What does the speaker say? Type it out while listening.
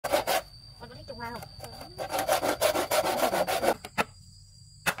Hoa không?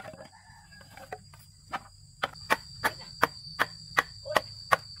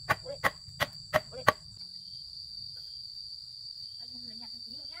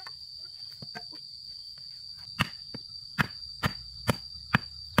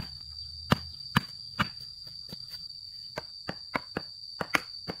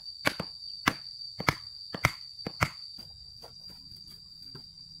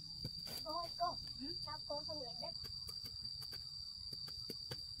 Sao cô không lấy đất?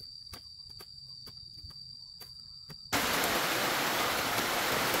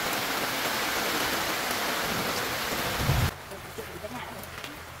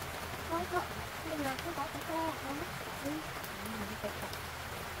 Thôi thôi, đừng làm cái có cái cô không?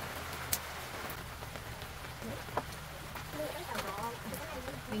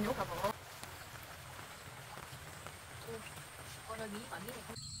 Mình nấu cả bộ. Cô nói nghĩ quả nghĩ này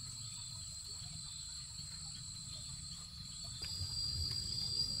không?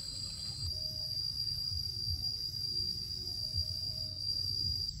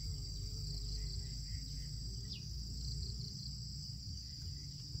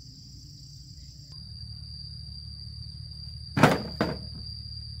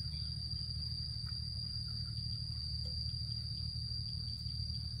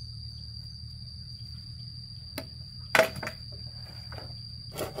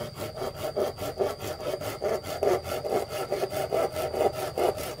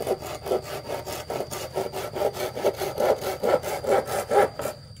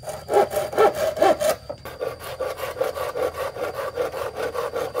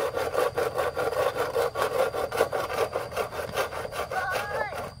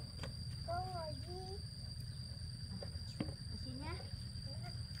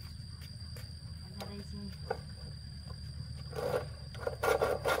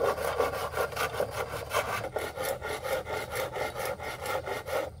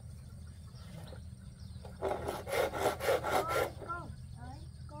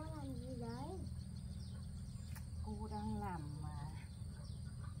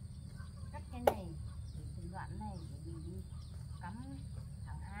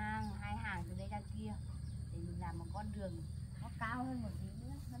 Đường nó cao hơn một tí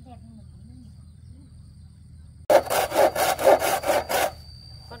nữa, nó đẹp hơn một tí nữa.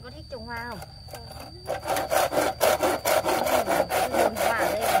 Con có thích trồng hoa không? Trồng hoa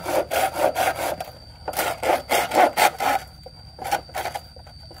ở đây này.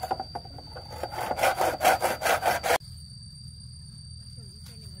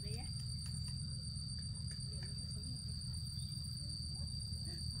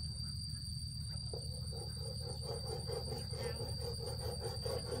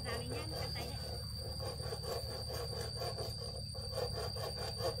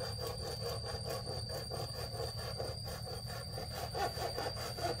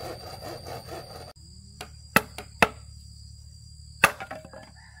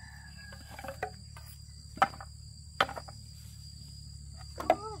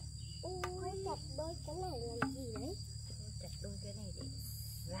 Cái này làm gì đấy? Chặt đôi cái này để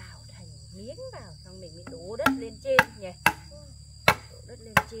rào thành miếng vào, xong mình mới đổ đất lên trên nhỉ. Đổ đất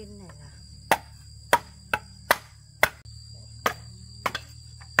lên trên này là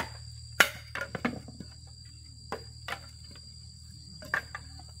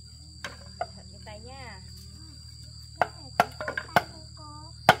thật cái tay nha. Cái này có tay không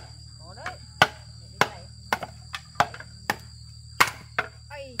cô? Có đấy. Để cái tay.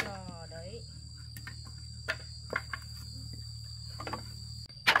 Ây giời đấy.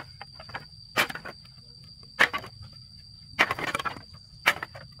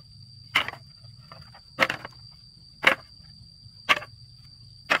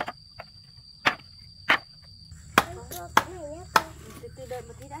 Cái này nhá cô. Từ đợi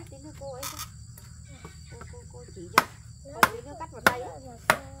một tí đã, tí nữa cô ấy cô chỉ cho. Con tí nữa cắt vào tay.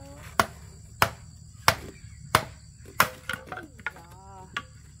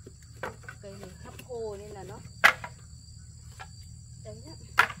 Cây này hấp khô nên là nó đấy đó,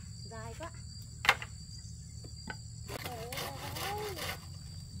 dài quá.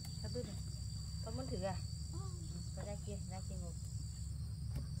 Con muốn thử à? Vào đây kia ngồi.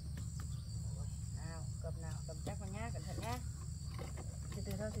 Nào, cầm chắc vào nhá, cẩn thận nhá. Từ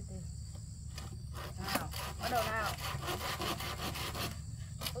từ thôi, từ từ. Nào, bắt đầu nào.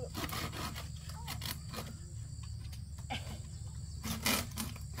 Ôi.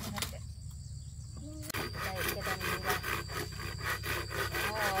 Đây, cái đằng này là.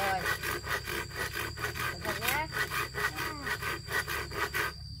 Rồi. Cẩn thận nhá.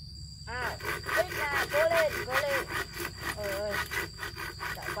 Ây da, cố lên. Ôi ơi,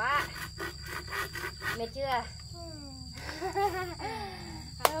 giỏi quá. Mệt chưa?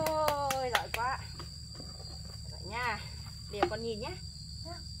 Ôi giỏi quá. Vậy nha. Để con nhìn nhá.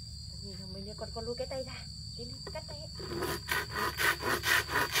 Con nhìn cho mình, con lùi cái tay ra. Đi cắt tay.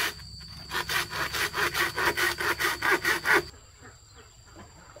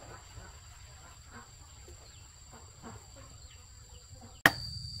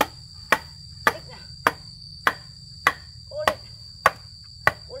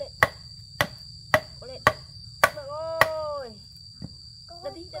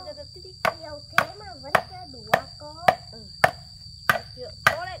 Nhiều thế mà vẫn chưa đủ à cô? Chưa.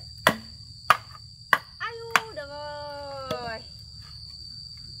 Cố lên. Ai u, được rồi.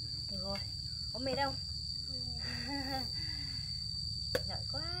 Được rồi. Có mệt không? Giỏi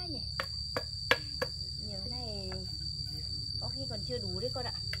quá nhỉ. Nhiều này có khi còn chưa đủ đấy con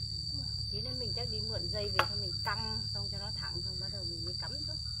ạ. Tí nữa mình chắc đi mượn dây về xong mình căng xong cho nó thẳng, xong bắt đầu mình mới cắm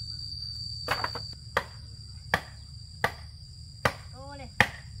xuống. Ô lên.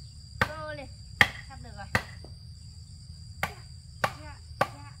 Ô lên. Sắp được rồi.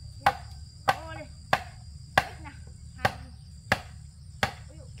 Ô lên. Nào.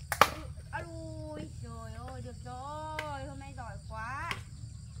 Ôi trời ơi, được rồi. Hôm nay giỏi quá.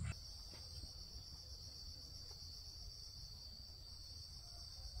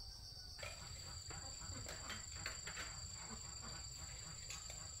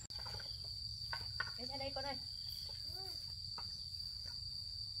 Đến ra đây con ơi.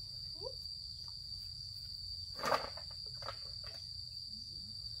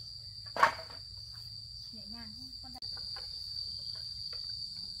 Nhẹ nhàng con đặt.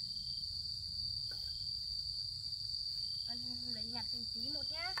 Con lấy nhặt từng tí một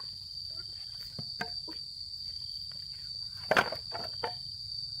nhá.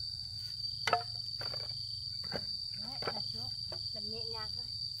 Đấy, đặt xuống. Đặt nhẹ nhàng thôi.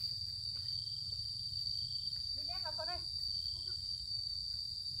 Đi nhé vào con ơi.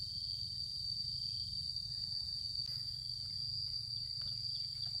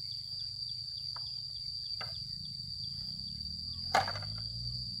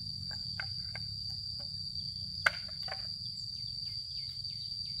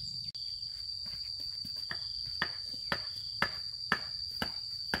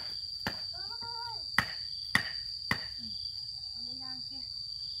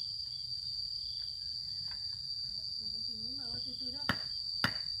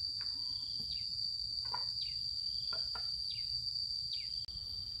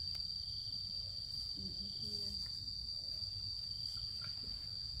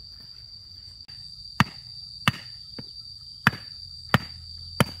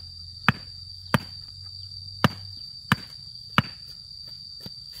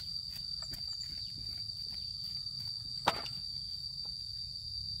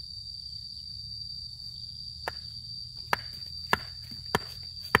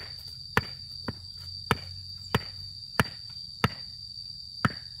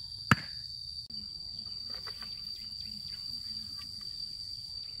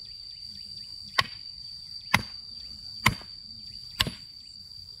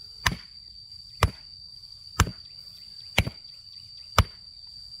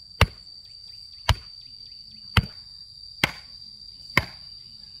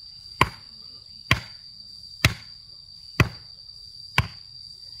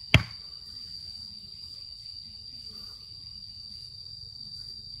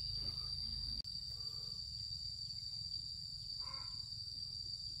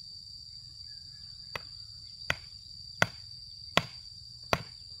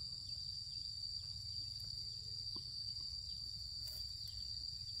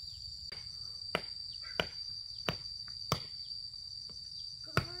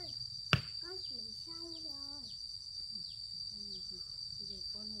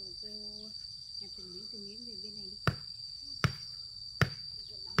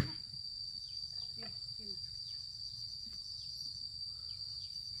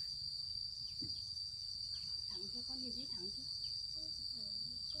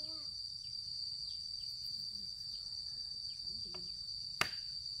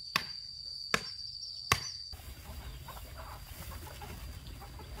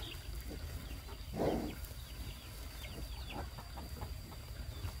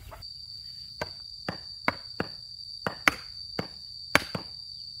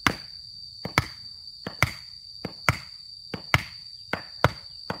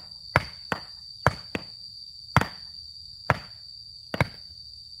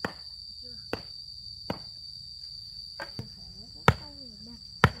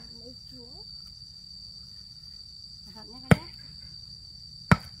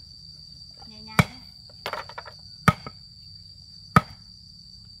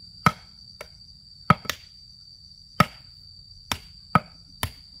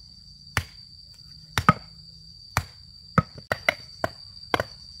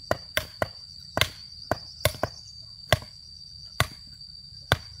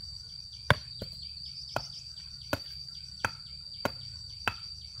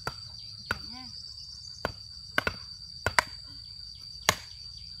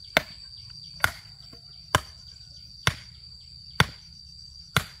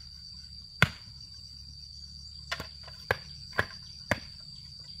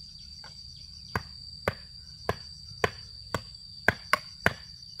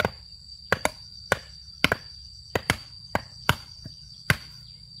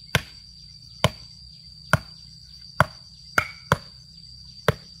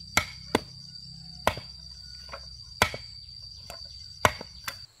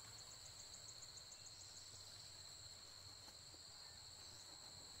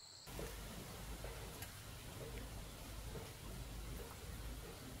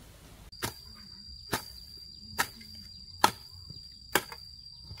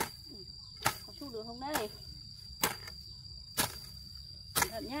 được không đây? Cẩn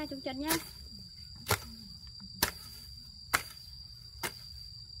thận nhá, chung chân nhá.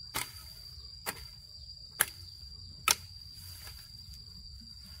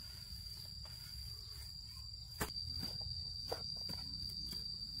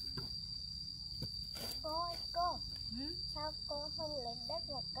 Cô sao cô không lấy đất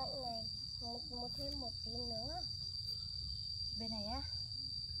vào cạnh này một thêm một tí nữa? Bên này á?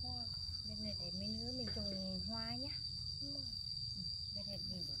 Bên này để mình trồng hoa nhá. Bên này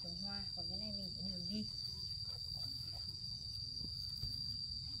mình để trồng hoa, còn cái này mình để đường đi.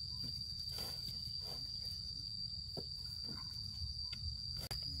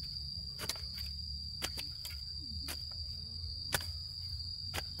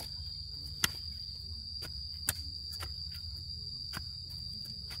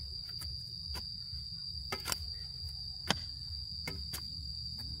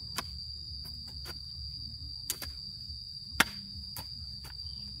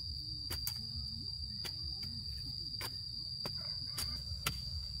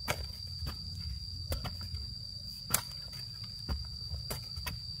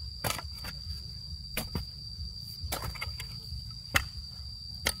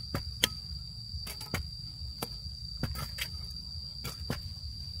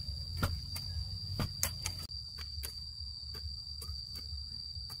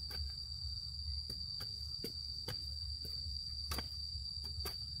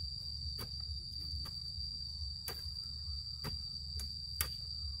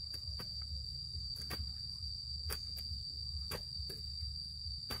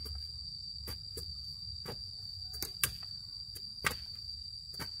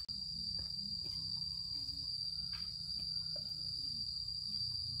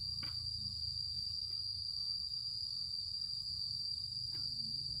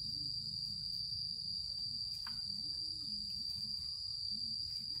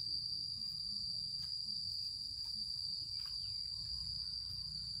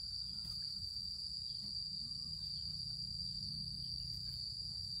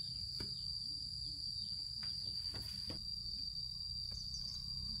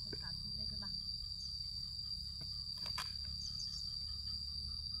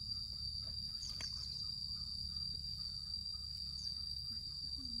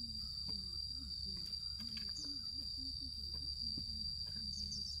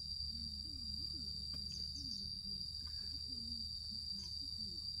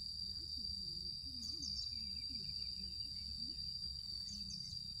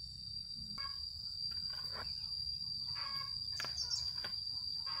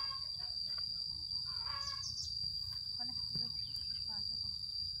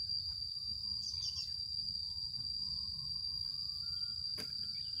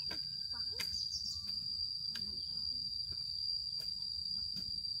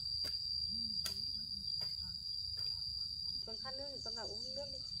 Còn khăn nước thì con vào uống nước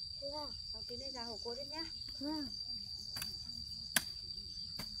đi. Sau tí nữa ra hồ cô tiếp nhá.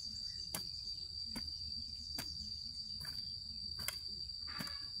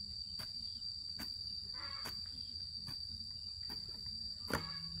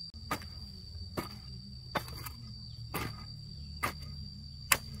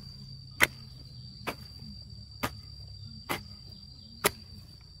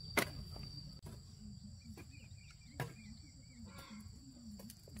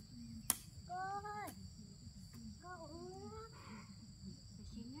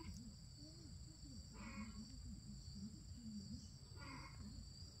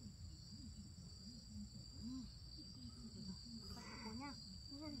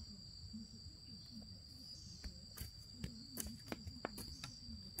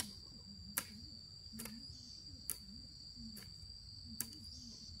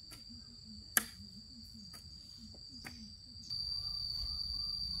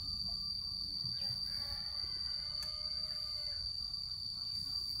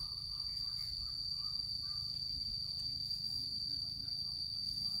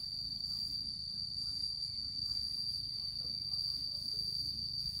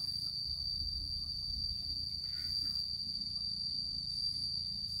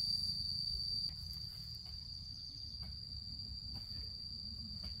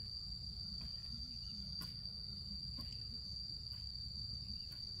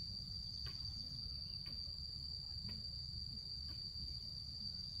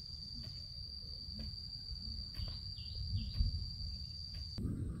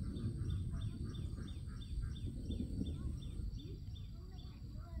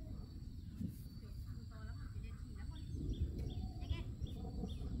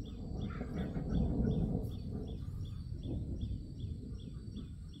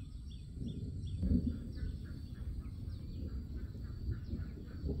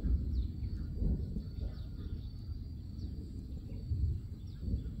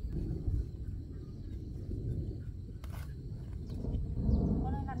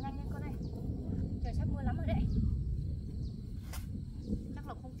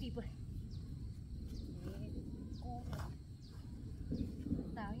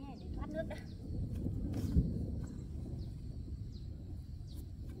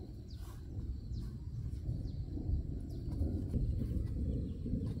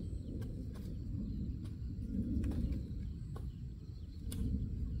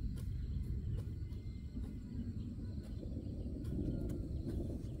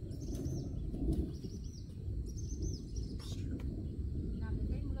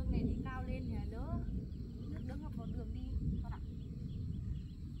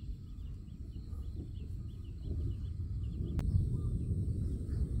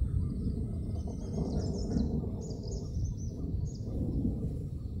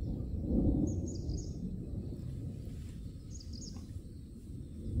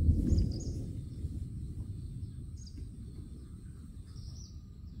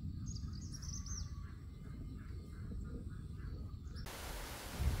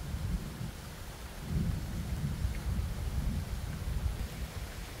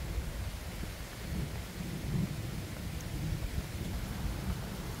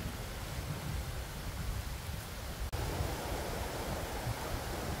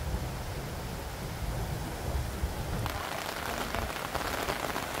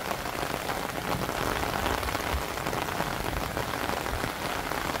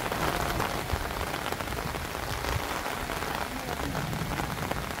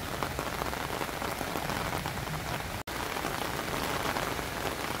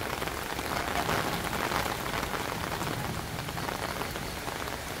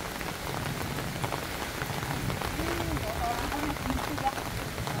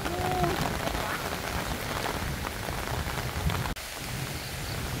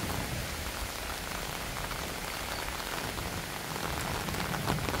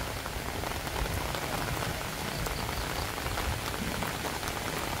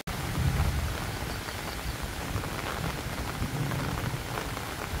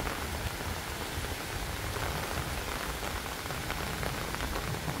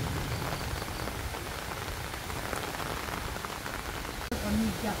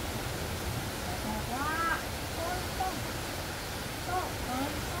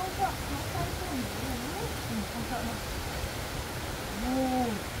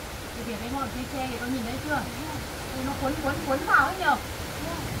 kìa, cái ngọn cây tre kìa, con nhìn thấy chưa? Nó cuốn vào ấy nhờ.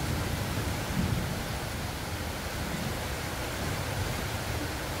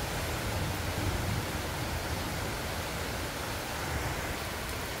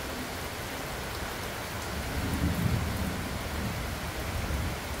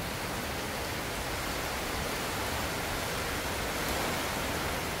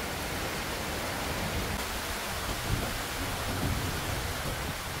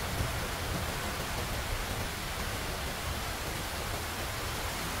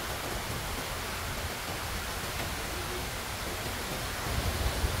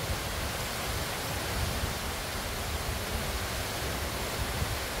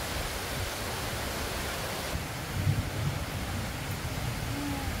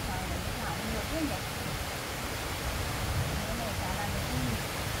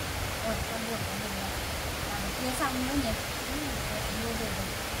 Chia xong nữa nhỉ? Mua về rồi.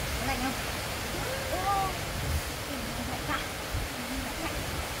 Có lạnh không? Lạnh cả. Lạnh.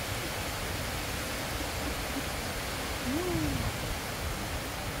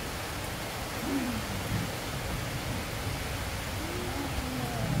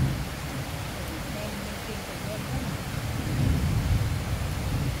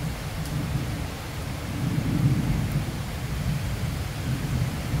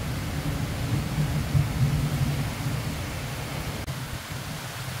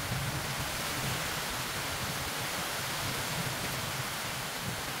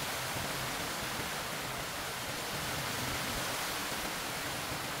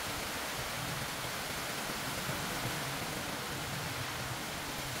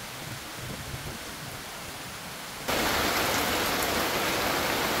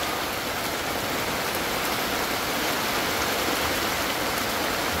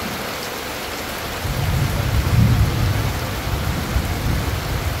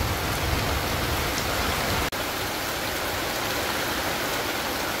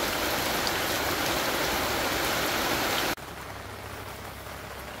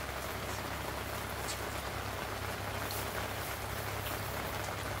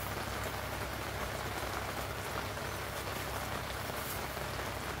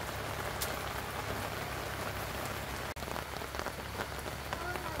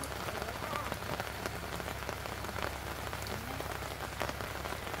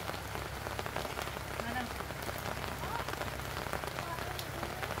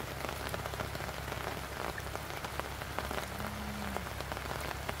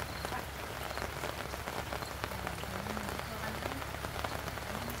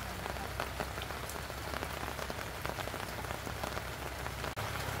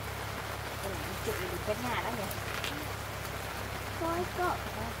 Cái nhà đó nhỉ? Có.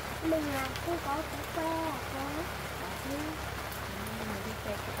 Mình là không có cái que à con. Mình đi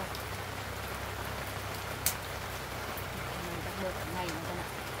xe của con. Mình đặt được ngày mà con ạ.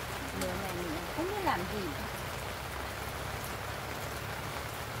 Nửa ngày mình không biết làm gì.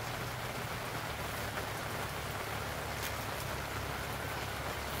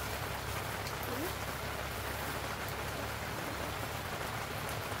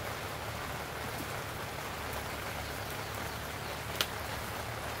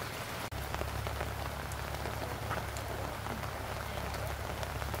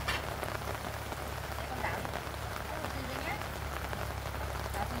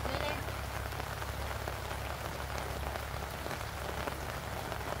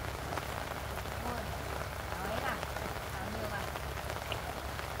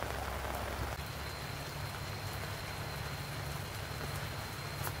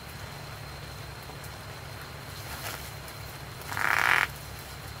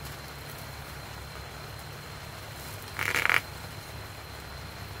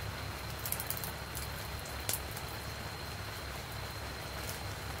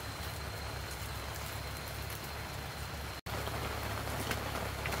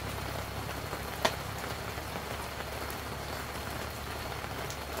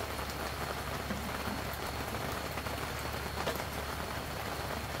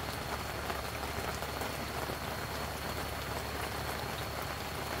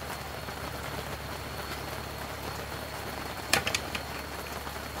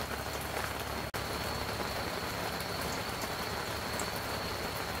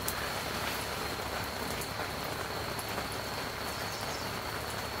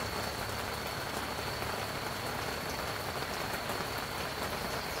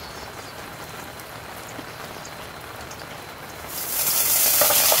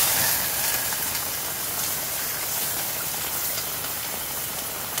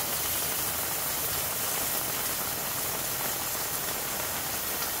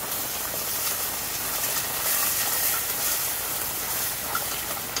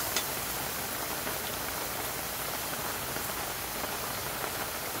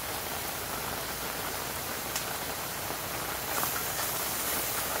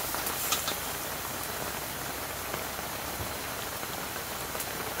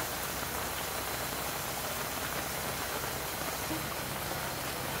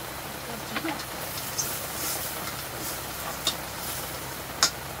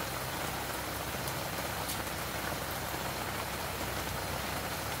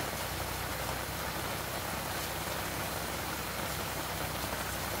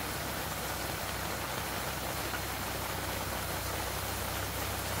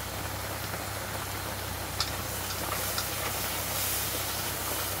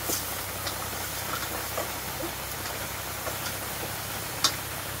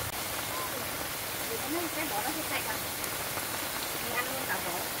 nên cái vỏ nó sẽ sạch à? Mình ăn luôn cả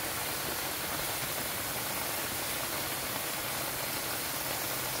vỏ.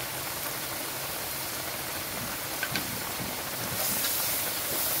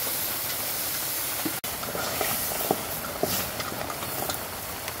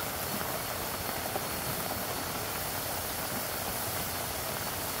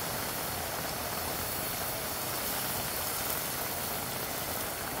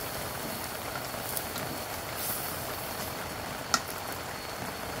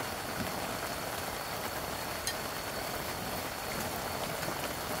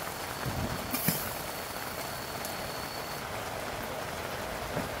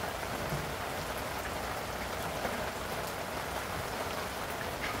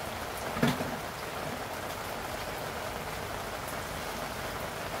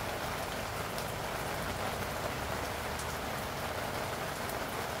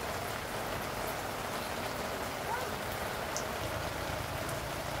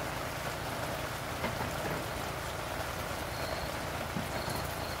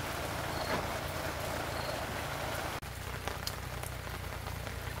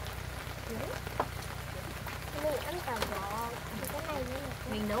 Mình ăn cả vỏ cái này nữa.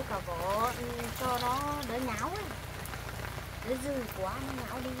 Mình nấu cả vỏ cho nó đỡ nhão ấy. Đỡ dư quá nó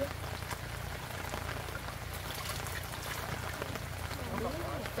nhão đi ấy.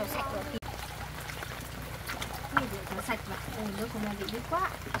 Cho sạch vào thịt. Nó sạch mà. Nước của mình bị đi quá.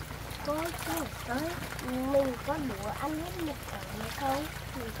 Cô tới mình có đủ ăn hết một quả nữa không?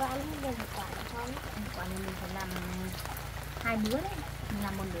 Mình có ăn hết một quả không? Quả này mình phải làm 2 bữa đấy. Mình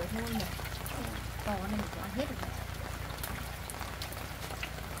làm 1 bữa thôi nhỉ. To này mình có ăn hết được.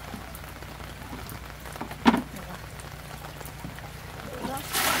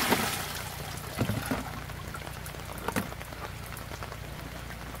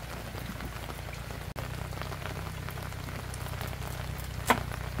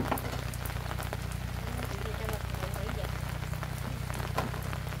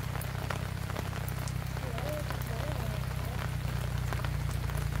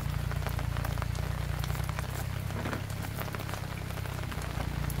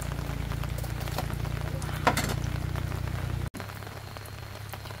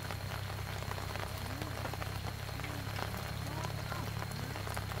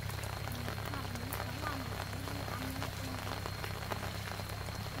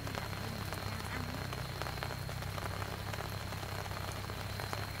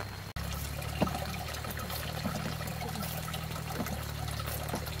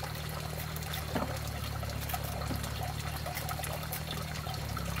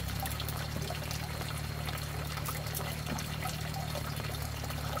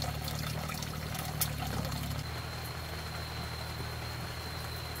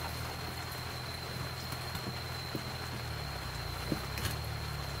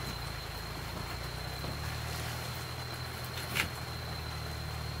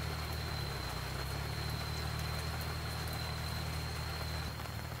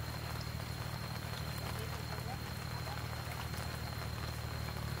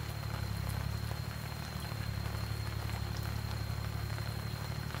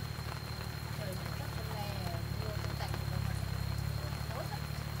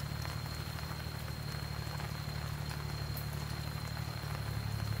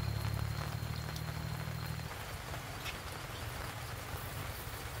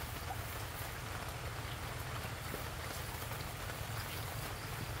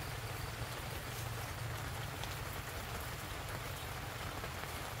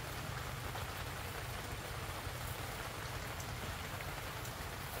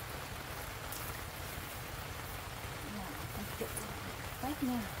 Quét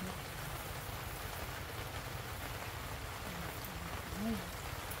nha.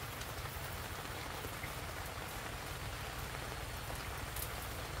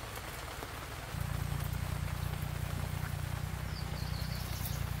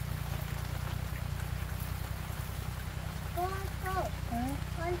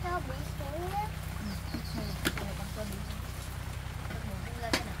 Con cho bị xuống nhé. Con cho đi. Con muốn ra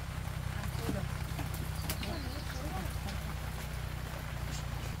thế nào? Ăn chưa được.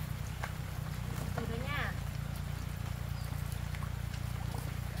 Từ đó nha.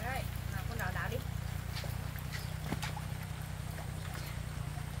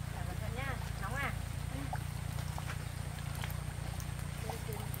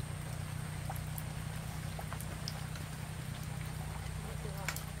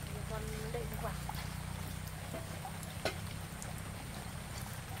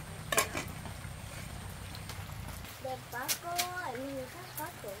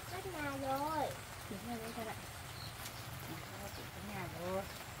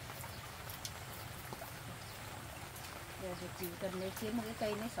 Thì chỉ cần lấy kiếm một cái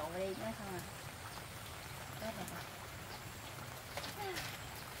cây mới xỏ vào đây nữa xong rồi. Rất là đẹp.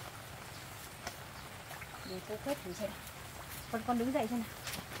 Để cô quét thử xem. Con đứng dậy xem nào.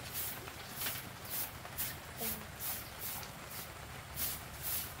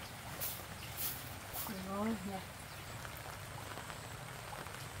 Rồi nè.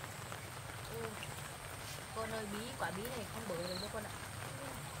 Con ơi, quả bí này không bở được đâu con ạ.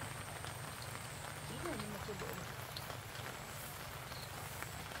 Bí này nhưng mà chưa bở được.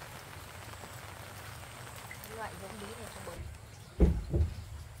 Loại giống bí này không bở.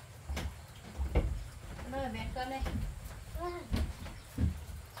 Con ơi, mẹ ăn cơm đây.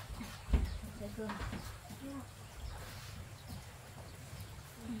 Để cơm.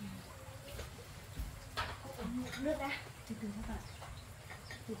 Nước ra. Từ từ các bạn.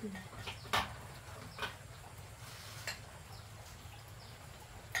 Từ từ.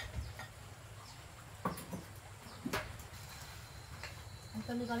 Ăn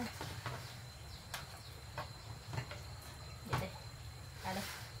cơm đi con ơi. Để đây. À đây.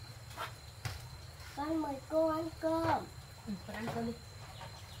 Con mời cô ăn cơm. Con ăn cơm đi.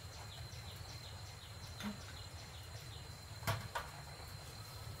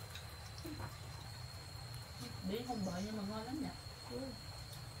 Bí không bở nhưng mà ngon lắm nhỉ.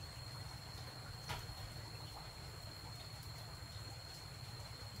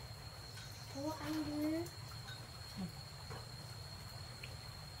 Cô ăn đi.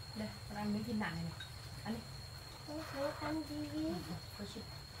 Đây, con ăn miếng thịt nặng này này. Ăn đi. Cô ăn đi. Cô chịu.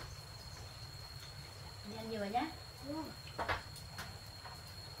 Đi ăn nhiều rồi nhá.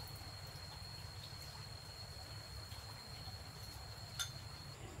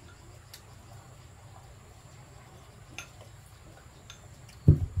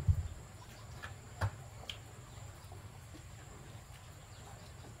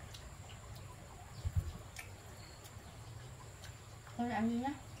 Thôi ăn đi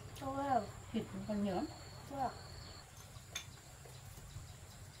nhá. Thịt còn nhiều lắm.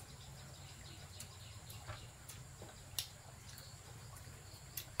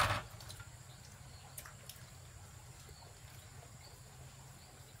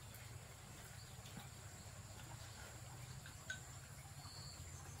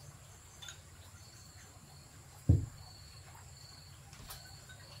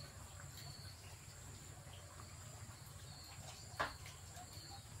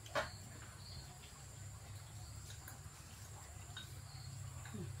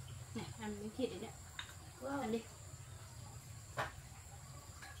 Này, ăn miếng thịt đấy đấy. Ăn đi.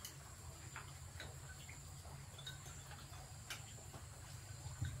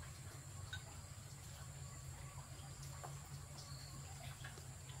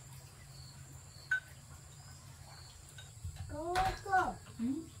 Cô,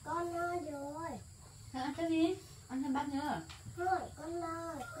 con no rồi. Ăn cái gì? Ăn thêm bát nữa. Thôi, con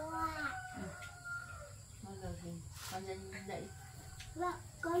no rồi cô ạ. Bao giờ thì con dậy. Vâng,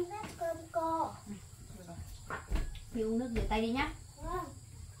 con hết cơm cô. Được rồi. Đi uống nước rửa tay đi nhá.